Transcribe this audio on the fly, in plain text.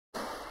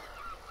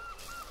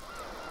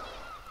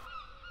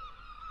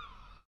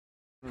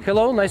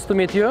Hello, nice to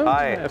meet you.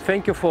 Hi.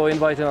 Thank you for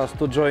inviting us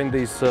to join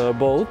this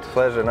boat.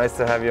 Pleasure, nice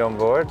to have you on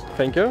board.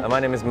 Thank you. My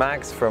name is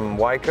Max from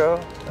Wyco,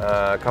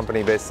 a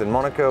company based in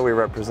Monaco. We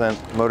represent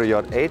Motor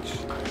Yacht H.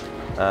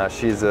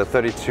 She's a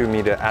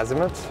 32-meter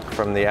Azimut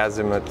from the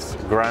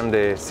Azimut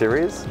Grande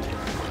series.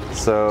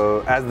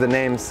 So as the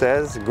name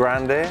says,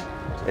 Grande,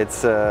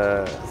 it's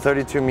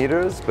 32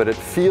 meters, but it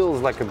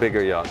feels like a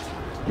bigger yacht.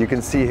 You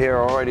can see here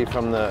already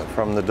from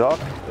the dock,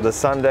 the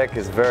sun deck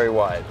is very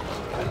wide.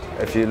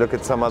 If you look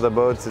at some other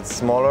boats, it's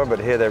smaller, but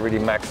here they're really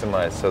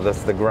maximized, so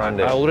that's the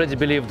Grande. I already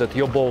believe that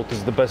your boat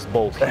is the best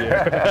boat here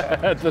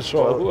at the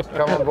show. Well,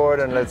 come on board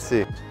and let's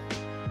see.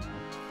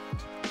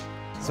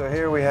 So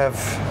here we have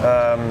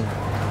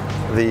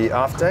the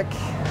aft deck,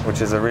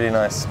 which is a really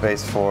nice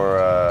space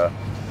for,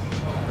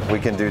 we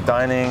can do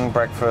dining,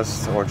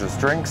 breakfast, or just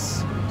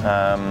drinks.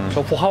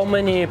 So for how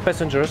many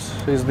passengers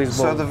is this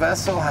boat? So the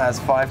vessel has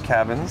 5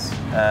 cabins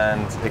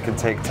and it can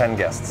take 10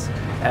 guests.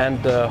 And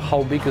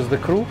how big is the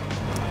crew?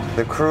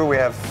 The crew, we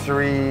have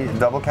 3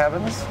 double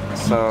cabins,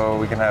 so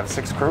we can have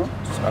 6 crew.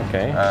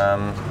 Okay.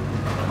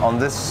 On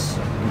this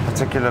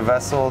particular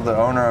vessel, the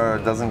owner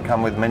doesn't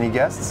come with many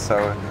guests,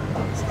 so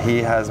he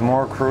has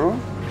more crew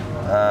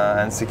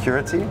and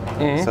security,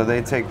 so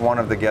they take one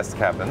of the guest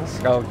cabins.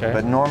 Okay.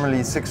 But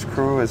normally 6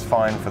 crew is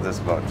fine for this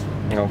boat.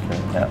 Okay.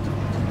 Yeah.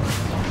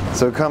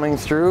 So coming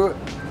through,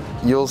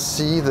 you'll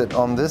see that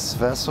on this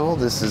vessel,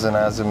 this is an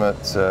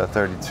Azimut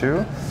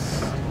 32,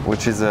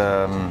 which is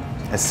a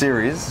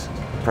series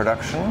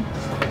production,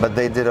 but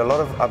they did a lot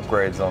of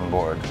upgrades on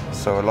board.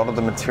 So a lot of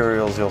the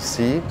materials you'll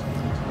see,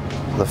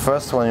 the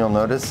first one you'll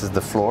notice is the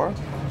floor,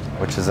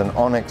 which is an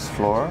onyx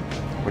floor,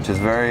 which is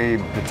very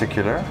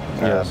particular.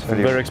 Yes,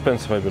 very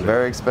expensive, I believe.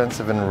 Very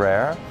expensive and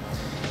rare.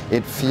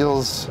 It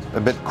feels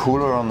a bit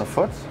cooler on the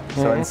foot.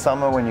 So in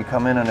summer when you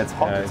come in and it's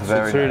hot, it's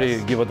very really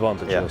nice. give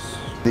advantage. Yeah.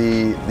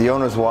 Yes. The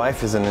owner's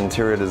wife is an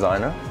interior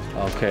designer.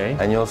 Okay.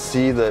 And you'll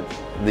see that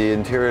the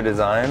interior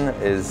design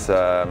is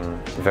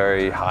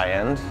very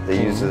high-end.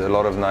 They use a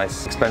lot of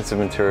nice, expensive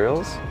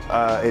materials.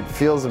 It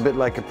feels a bit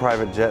like a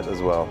private jet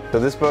as well. So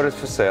this boat is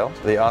for sale.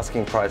 The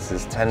asking price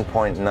is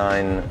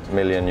 10.9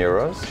 million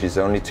euros. She's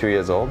only 2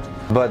 years old.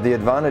 But the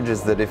advantage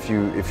is that if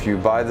you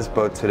buy this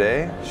boat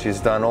today, she's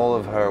done all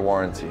of her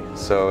warranty.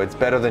 So it's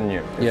better than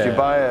new. If you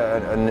buy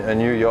a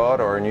new yacht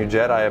or a new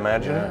jet, I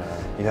imagine,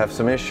 you have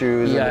some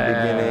issues in the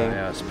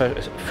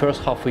beginning.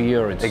 First half a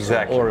year, it's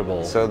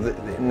horrible. So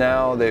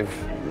now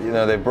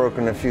they've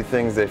broken a few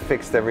things, they've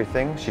fixed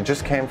everything. She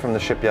just came from the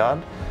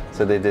shipyard,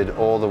 so they did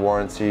all the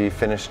warranty,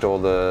 finished all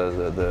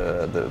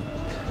the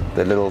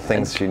little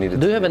things she needed.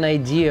 Do you have an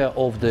idea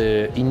of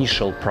the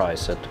initial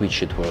price at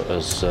which it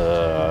was?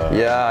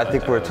 Yeah, I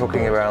think we're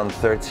talking around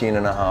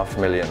 13.5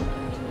 million.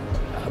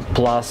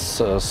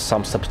 Plus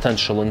some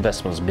substantial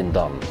investments been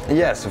done.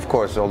 Yes, of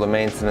course, all the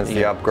maintenance,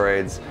 the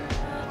upgrades.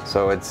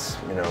 So it's,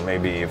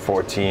 maybe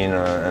 14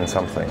 and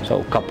something.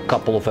 So a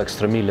couple of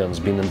extra millions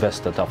been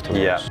invested afterwards.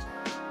 Yeah.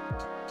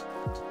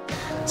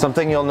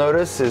 Something you'll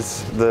notice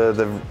is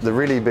the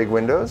really big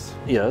windows.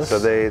 Yes. So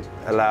they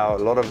allow a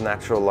lot of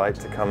natural light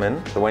to come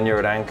in. So when you're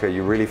at anchor,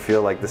 you really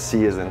feel like the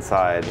sea is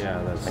inside.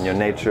 Yeah, that's, and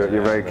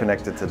you're very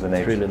connected to the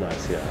nature. It's really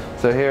nice, yeah.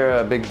 So here,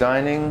 a big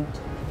dining,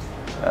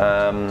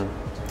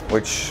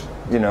 which,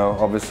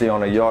 obviously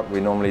on a yacht, we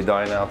normally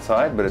dine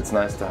outside, but it's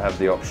nice to have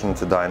the option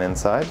to dine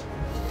inside.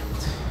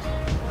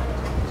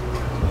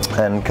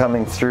 And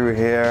coming through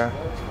here,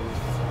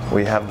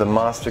 we have the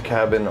master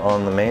cabin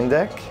on the main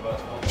deck.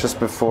 Just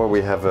before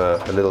we have a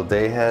little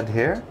day head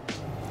here.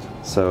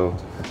 So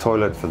a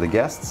toilet for the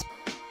guests.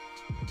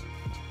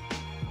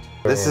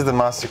 This is the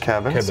master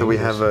cabin. So we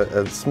have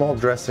a small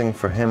dressing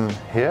for him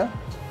here.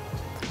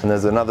 And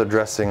there's another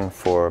dressing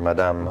for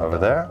Madame over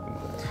there.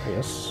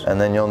 Yes.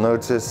 And then you'll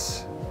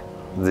notice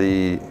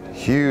the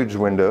huge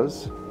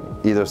windows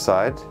either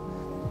side.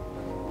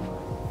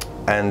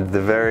 And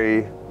the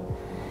very,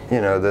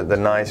 the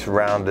nice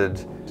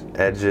rounded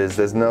edges.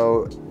 There's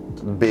no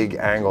big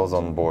angles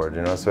on board,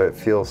 so it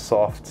feels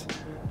soft,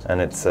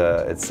 and it's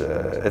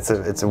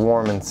a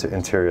warm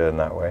interior in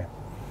that way.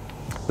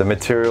 The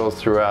materials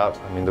throughout,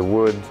 the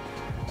wood,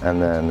 and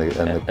then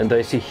and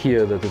I see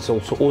here that it's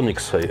also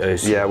onyx. I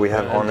see. Yeah, we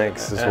have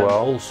onyx as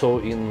well. Also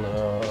in.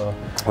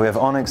 We have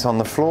onyx on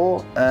the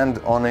floor and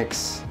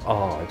onyx.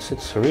 Oh,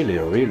 it's really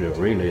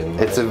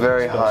nice. It's a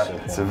very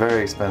it's a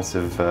very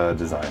expensive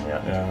design.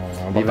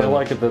 Yeah. But even I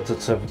like it that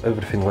it's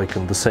everything like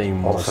in the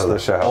same. Also the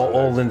shower.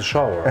 All in the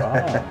shower.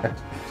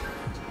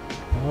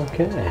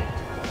 Okay.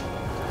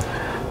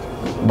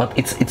 But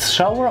it's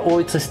shower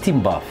or it's a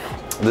steam bath?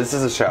 This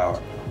is a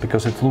shower.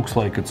 Because it looks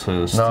like it's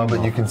a steam No, but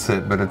bath. you can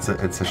sit, but it's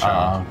a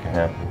shower. Okay.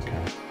 Yeah. Okay.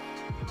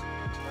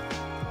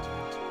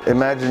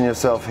 Imagine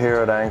yourself here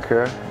at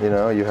anchor,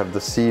 you have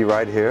the sea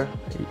right here.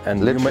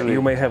 And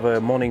you may have a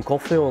morning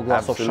coffee or a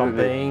glass of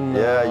champagne.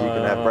 Yeah, you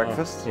can have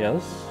breakfast.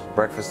 Yes.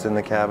 Breakfast in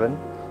the cabin.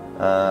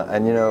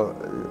 And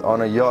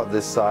on a yacht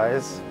this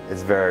size,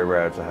 it's very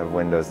rare to have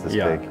windows this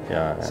big.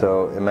 Yeah.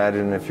 So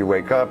imagine if you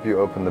wake up, you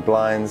open the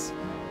blinds,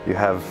 you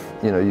have,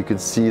 you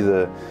could see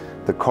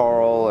the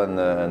coral and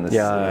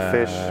the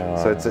fish.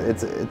 So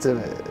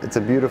it's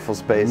a beautiful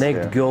space.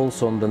 Naked here.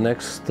 girls on the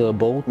next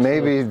boat.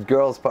 Maybe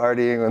girls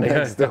partying on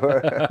next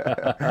door.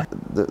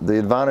 The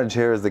advantage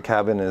here is the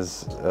cabin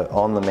is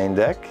on the main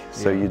deck,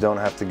 so you don't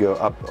have to go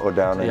up or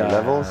down any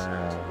levels.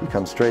 You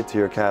come straight to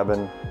your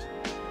cabin.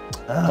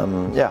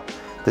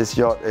 This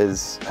yacht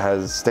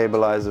has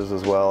stabilizers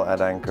as well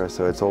at anchor,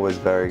 so it's always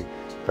very,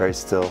 very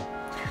still.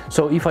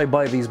 So if I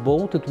buy this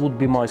boat, it would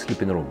be my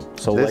sleeping room.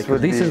 So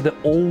this is the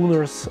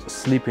owner's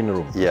sleeping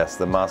room. Yes,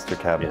 the master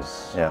cabin.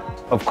 Yes. Yeah.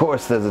 Of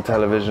course, there's a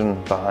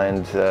television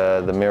behind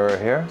the mirror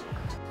here.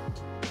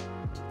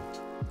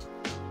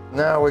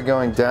 Now we're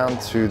going down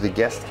to the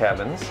guest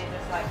cabins.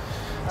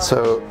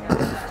 So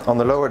on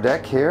the lower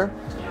deck here,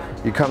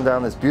 you come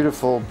down this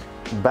beautiful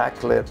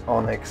backlit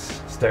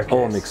onyx staircase.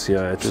 Onyx,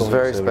 yeah, it's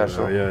very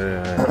special.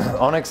 Yeah.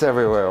 Onyx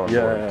everywhere on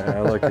board. Yeah,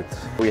 I like it.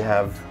 We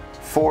have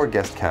 4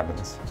 guest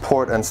cabins.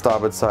 Port and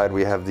starboard side,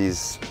 we have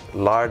these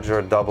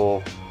larger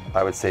double,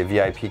 I would say,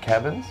 VIP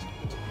cabins.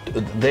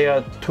 They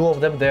are 2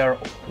 of them. They are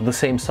the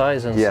same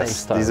size and same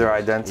style. Yes, these are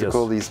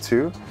identical. These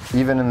 2.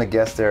 Even in the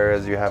guest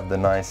areas, you have the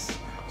nice,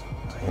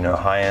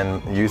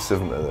 high-end use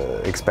of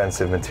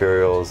expensive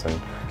materials and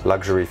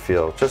luxury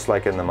feel, just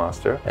like in the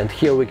master. And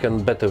here we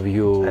can better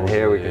view. And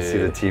here we can see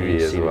the TV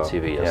as well. The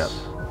TV,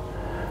 yes.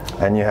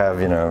 Yeah. And you have,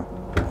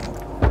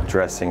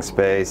 dressing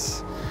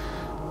space.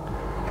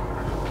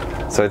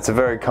 So it's a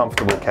very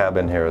comfortable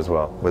cabin here as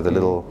well, with a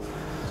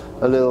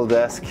little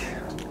desk.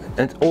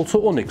 And also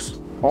onyx.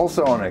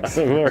 Also onyx.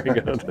 Very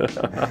good.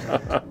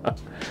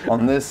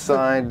 On this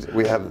side,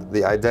 we have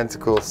the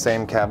identical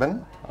same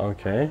cabin.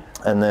 Okay.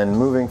 And then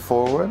moving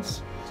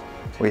forwards,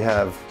 we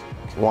have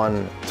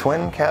 1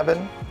 twin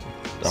cabin,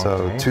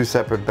 so 2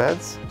 separate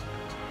beds,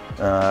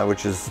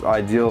 which is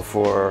ideal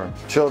for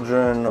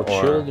children or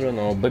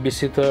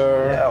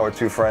babysitter. Yeah, or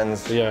 2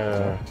 friends.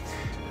 Yeah.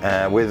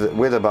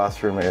 With a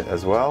bathroom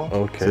as well.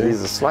 Okay. So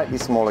these are slightly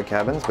smaller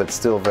cabins, but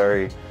still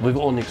very. With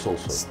onyx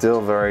also.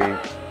 Still very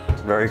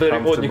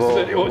comfortable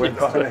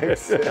with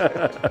onyx.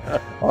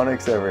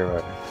 Onyx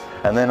everywhere.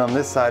 And then on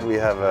this side we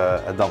have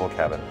a double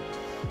cabin.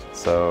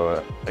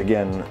 So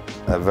again,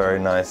 a very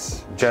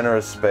nice,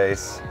 generous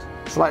space.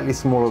 Slightly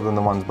smaller than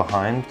the ones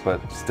behind,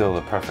 but still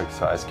a perfect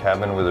size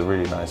cabin with a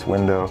really nice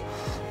window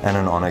and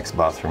an onyx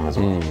bathroom as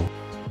well.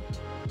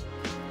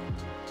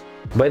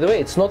 By the way,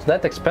 it's not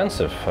that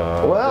expensive.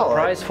 Well, the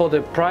price for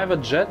the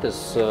private jet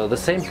is the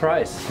same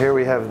price. Here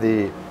we have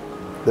the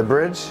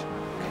bridge.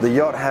 The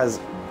yacht has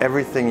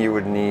everything you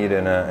would need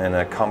in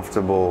a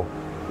comfortable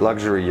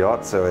luxury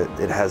yacht. So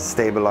it has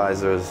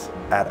stabilizers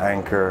at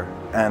anchor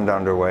and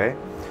underway.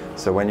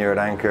 So when you're at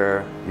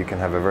anchor, you can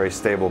have a very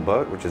stable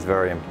boat, which is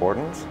very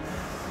important.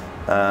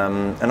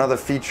 Another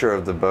feature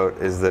of the boat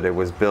is that it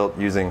was built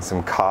using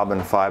some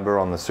carbon fiber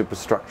on the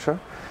superstructure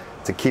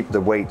to keep the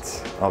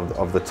weight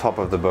of the top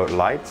of the boat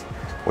light,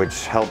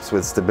 which helps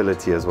with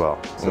stability as well.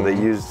 So they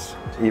used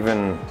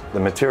even the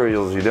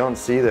materials you don't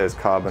see. There's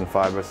carbon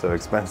fiber, so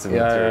expensive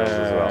materials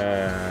as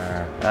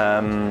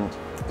well.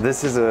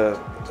 This is a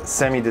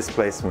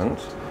semi-displacement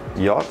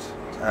yacht,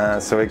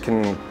 so it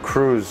can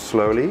cruise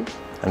slowly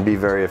and be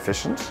very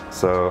efficient.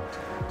 So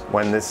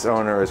when this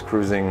owner is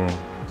cruising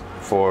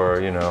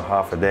for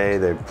half a day,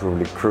 they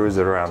probably cruise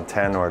at around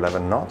 10 or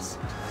 11 knots.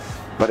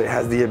 But it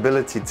has the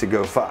ability to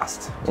go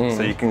fast,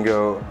 so you can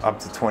go up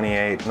to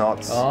 28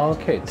 knots.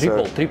 Okay,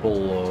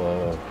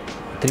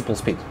 triple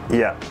speed.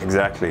 Yeah,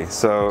 exactly.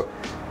 So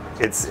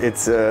it's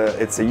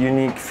a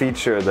unique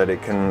feature that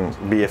it can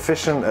be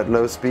efficient at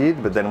low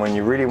speed, but then when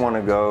you really want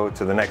to go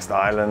to the next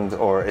island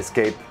or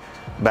escape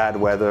bad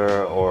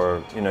weather,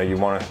 or you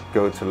want to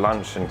go to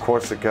lunch in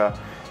Corsica,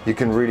 you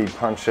can really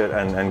punch it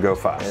and go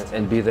fast.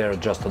 And be there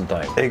just on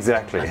time.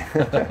 Exactly.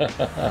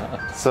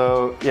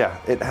 So yeah,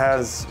 it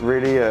has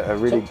really a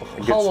really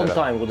good how long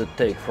setup. time would it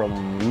take from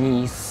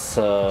Nice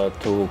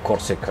to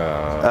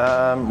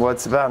Corsica? Well,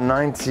 it's about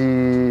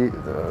 90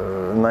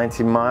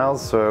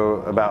 miles,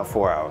 so about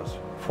 4 hours.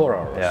 4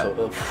 hours, Yeah.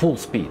 so full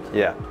speed.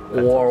 Yeah.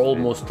 Or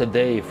almost a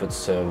day if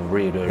it's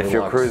really relaxed. If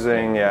you're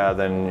cruising, yeah,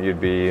 then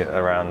you'd be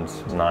around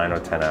 9 or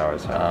 10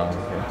 hours.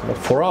 But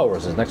 4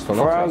 hours is next to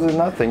nothing. 4 hours is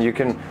nothing. You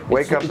can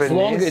wake up in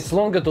Nice. It's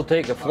longer to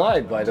take a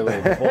flight, by the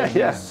way, before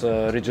this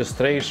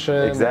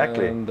registration.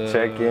 Exactly. And,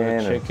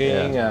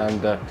 Checking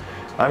and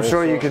I'm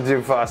sure you could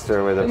do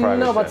faster with a private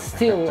No, jet. but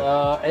still,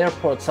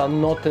 airports are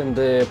not in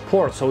the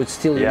port, so it's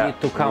still you need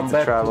to come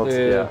back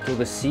to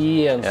the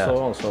sea and so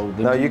on. So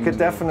no, you could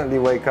definitely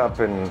wake up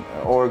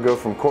or go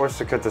from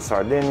Corsica to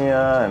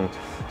Sardinia, and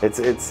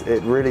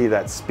it really,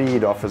 that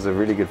speed offers a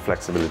really good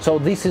flexibility. So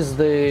this is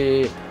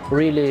the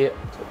really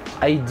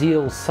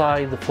ideal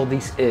side for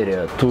this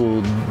area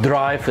to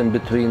drive in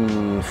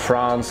between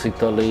France,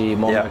 Italy,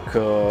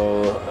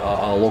 Monaco,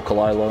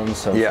 local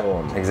islands, and so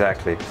on.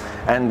 Exactly.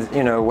 And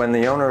when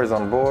the owner is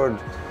on board,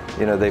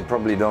 they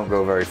probably don't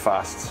go very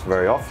fast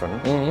very often,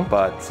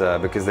 but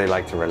because they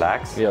like to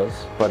relax.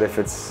 Yes. But if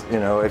it's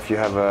if you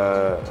have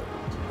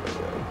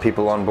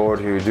people on board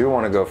who do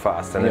want to go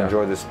fast and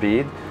enjoy the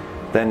speed,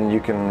 then you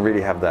can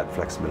really have that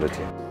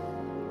flexibility.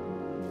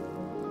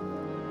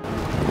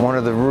 one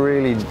of the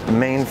really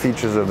main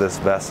features of this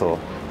vessel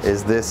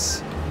is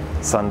this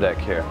sun deck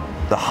here.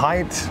 The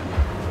height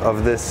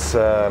of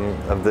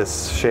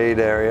this shade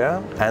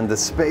area and the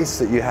space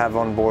that you have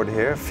on board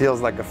here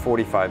feels like a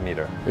 45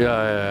 meter.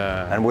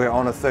 Yeah. And we're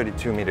on a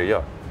 32 meter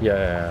yacht.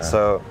 Yeah.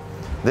 So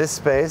this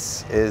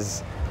space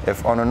is,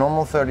 if on a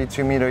normal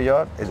 32 meter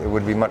yacht, it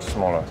would be much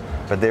smaller.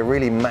 But they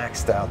really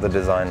maxed out the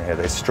design here.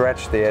 They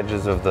stretched the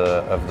edges of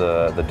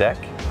the deck.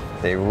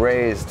 They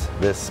raised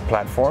this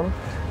platform,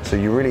 so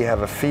you really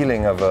have a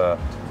feeling of a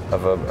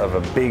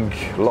big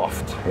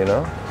loft. You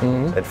know,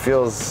 it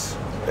feels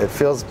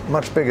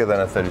much bigger than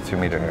a 32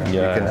 meter here.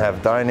 Yeah. You can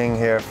have dining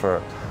here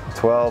for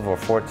 12 or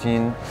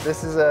 14.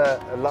 This is a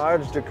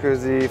large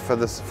jacuzzi for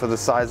the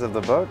size of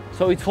the boat.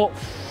 So it's for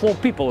 4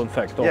 people, in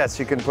fact. Or? Yes,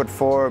 you can put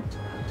 4.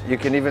 You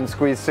can even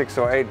squeeze 6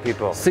 or 8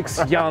 people.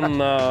 6 young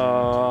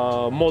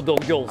model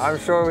girls. I'm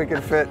sure we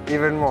can fit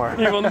even more.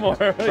 Even more.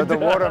 But the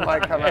water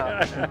might come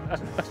out.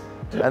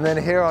 And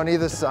then here on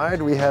either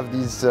side we have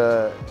these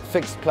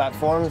fixed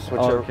platforms,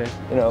 which are,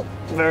 you know,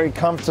 very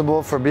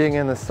comfortable for being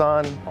in the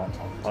sun.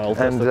 I'll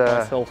test it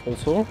myself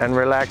also. And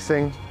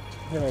relaxing.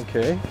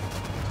 Okay.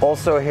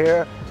 Also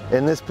here,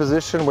 in this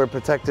position, we're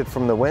protected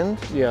from the wind.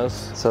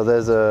 Yes. So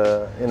there's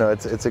a, you know,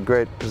 it's a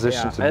great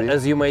position to be.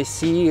 As you may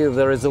see,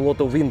 there is a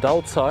lot of wind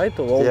outside.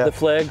 All the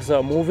flags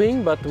are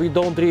moving, but we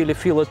don't really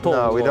feel it all.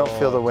 No, we don't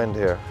feel the wind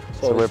here.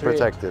 So we're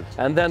protected.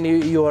 And then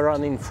you are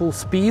running full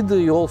speed.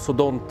 You also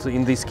don't,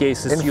 in this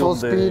case, in full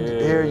speed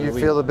here you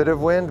feel a bit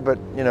of wind, but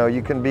you know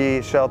you can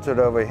be sheltered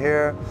over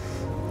here.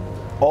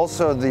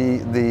 Also,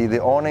 the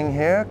awning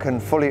here can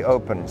fully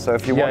open. So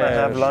if you want to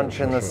have lunch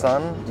in the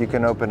sun, you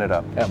can open it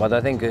up. Yeah, but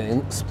I think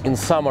in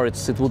summer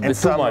it would be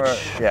too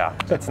much. Yeah,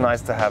 it's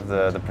nice to have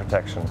the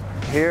protection.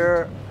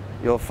 Here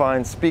you'll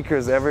find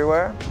speakers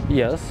everywhere.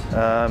 Yes.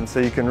 So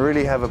you can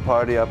really have a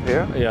party up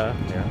here. Yeah.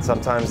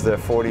 Sometimes there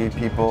are 40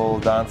 people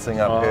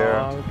dancing up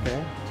here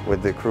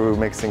with the crew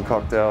mixing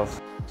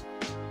cocktails.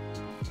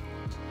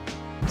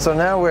 So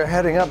now we're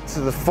heading up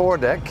to the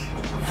foredeck.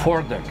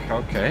 Foredeck,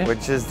 okay.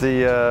 Which is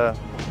the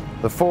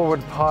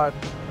forward part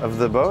of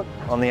the boat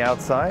on the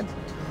outside.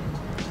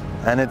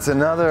 And it's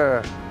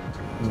another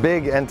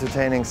big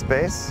entertaining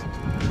space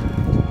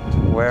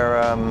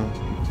where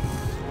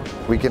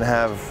we can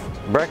have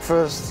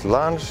breakfast,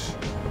 lunch.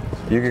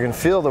 You can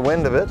feel the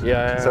wind of it.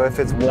 Yeah. So if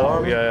it's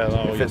warm,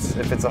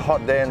 if it's a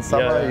hot day in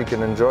summer, you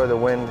can enjoy the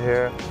wind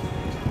here.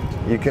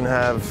 You can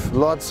have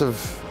lots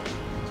of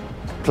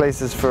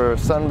places for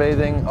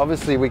sunbathing.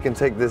 Obviously, we can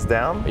take this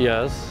down.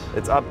 Yes.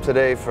 It's up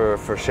today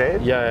for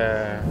shade.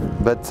 Yeah.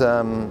 But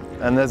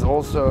and there's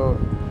also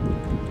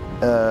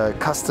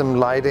custom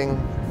lighting.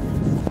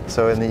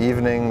 So in the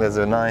evening, there's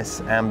a nice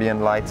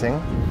ambient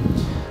lighting.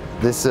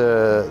 This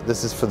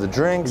is for the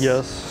drinks.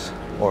 Yes.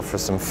 Or for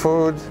some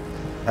food.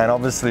 And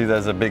obviously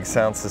there's a big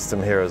sound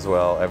system here as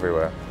well,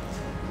 everywhere.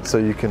 So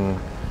you can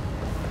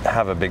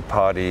have a big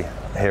party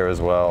here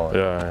as well.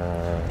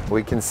 Yeah.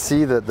 We can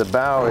see that the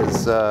bow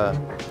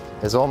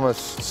is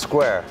almost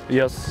square.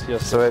 Yes.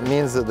 So it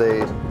means that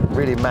they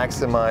really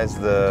maximize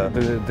the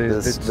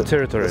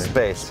territory.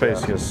 The space.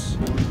 Yes.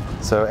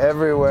 So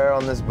everywhere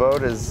on this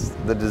boat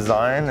the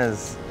design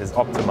is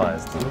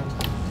optimized.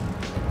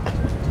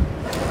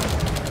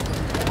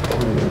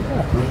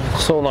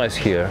 So nice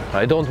here.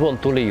 I don't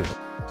want to leave.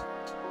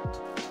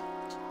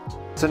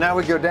 So now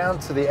we go down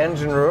to the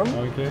engine room.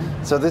 Okay.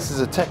 So this is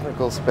a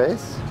technical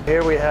space.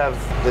 Here we have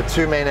the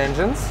 2 main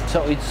engines.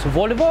 So it's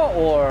Volvo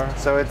or?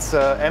 So it's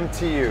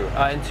MTU.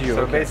 MTU.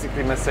 So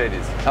basically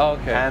Mercedes.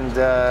 Okay. And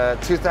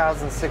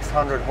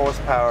 2,600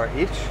 horsepower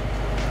each.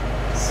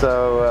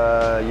 So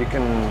you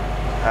can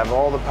have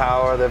all the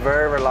power. They're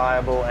very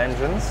reliable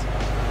engines.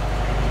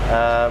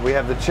 We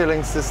have the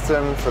chilling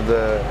system for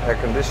the air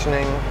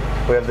conditioning.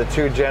 We have the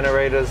 2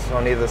 generators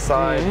on either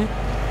side.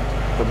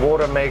 The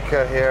water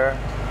maker here.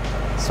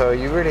 So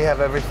you really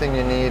have everything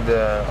you need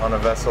on a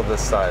vessel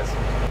this size.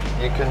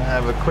 You can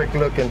have a quick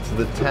look into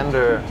the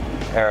tender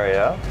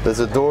area. There's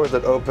a door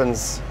that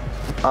opens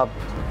up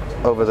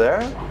over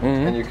there,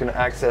 and you can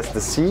access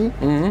the sea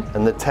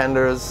and the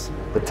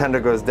tender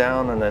goes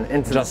down and then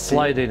into the sea. Just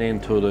sliding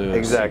into the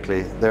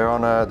Exactly. sea. They're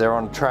on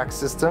a track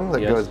system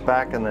that goes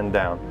back and then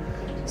down.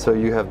 So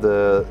you have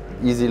the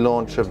easy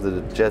launch of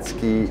the jet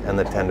ski and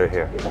the tender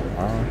here.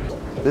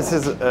 This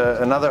is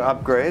another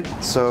upgrade.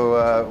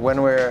 So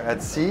when we're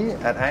at sea,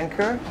 at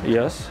anchor,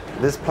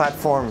 this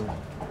platform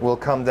will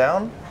come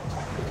down.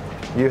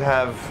 You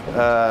have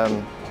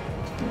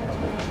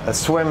a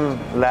swim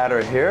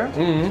ladder here,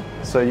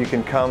 so you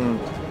can come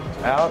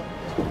out.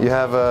 You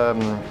have a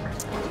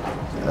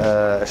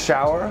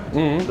shower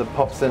that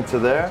pops into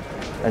there,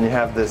 and you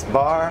have this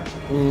bar.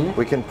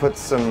 We can put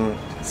some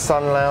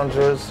sun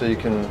loungers, so you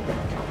can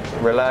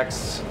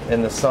relax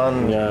in the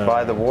sun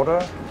by the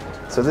water.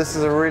 So this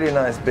is a really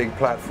nice big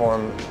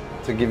platform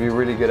to give you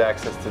really good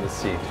access to the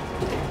sea.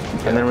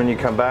 And then when you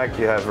come back,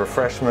 you have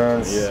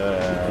refreshments.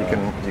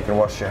 You can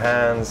wash your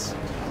hands.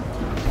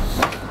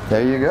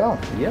 There you go.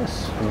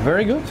 Yes,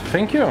 very good.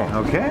 Thank you.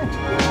 Okay.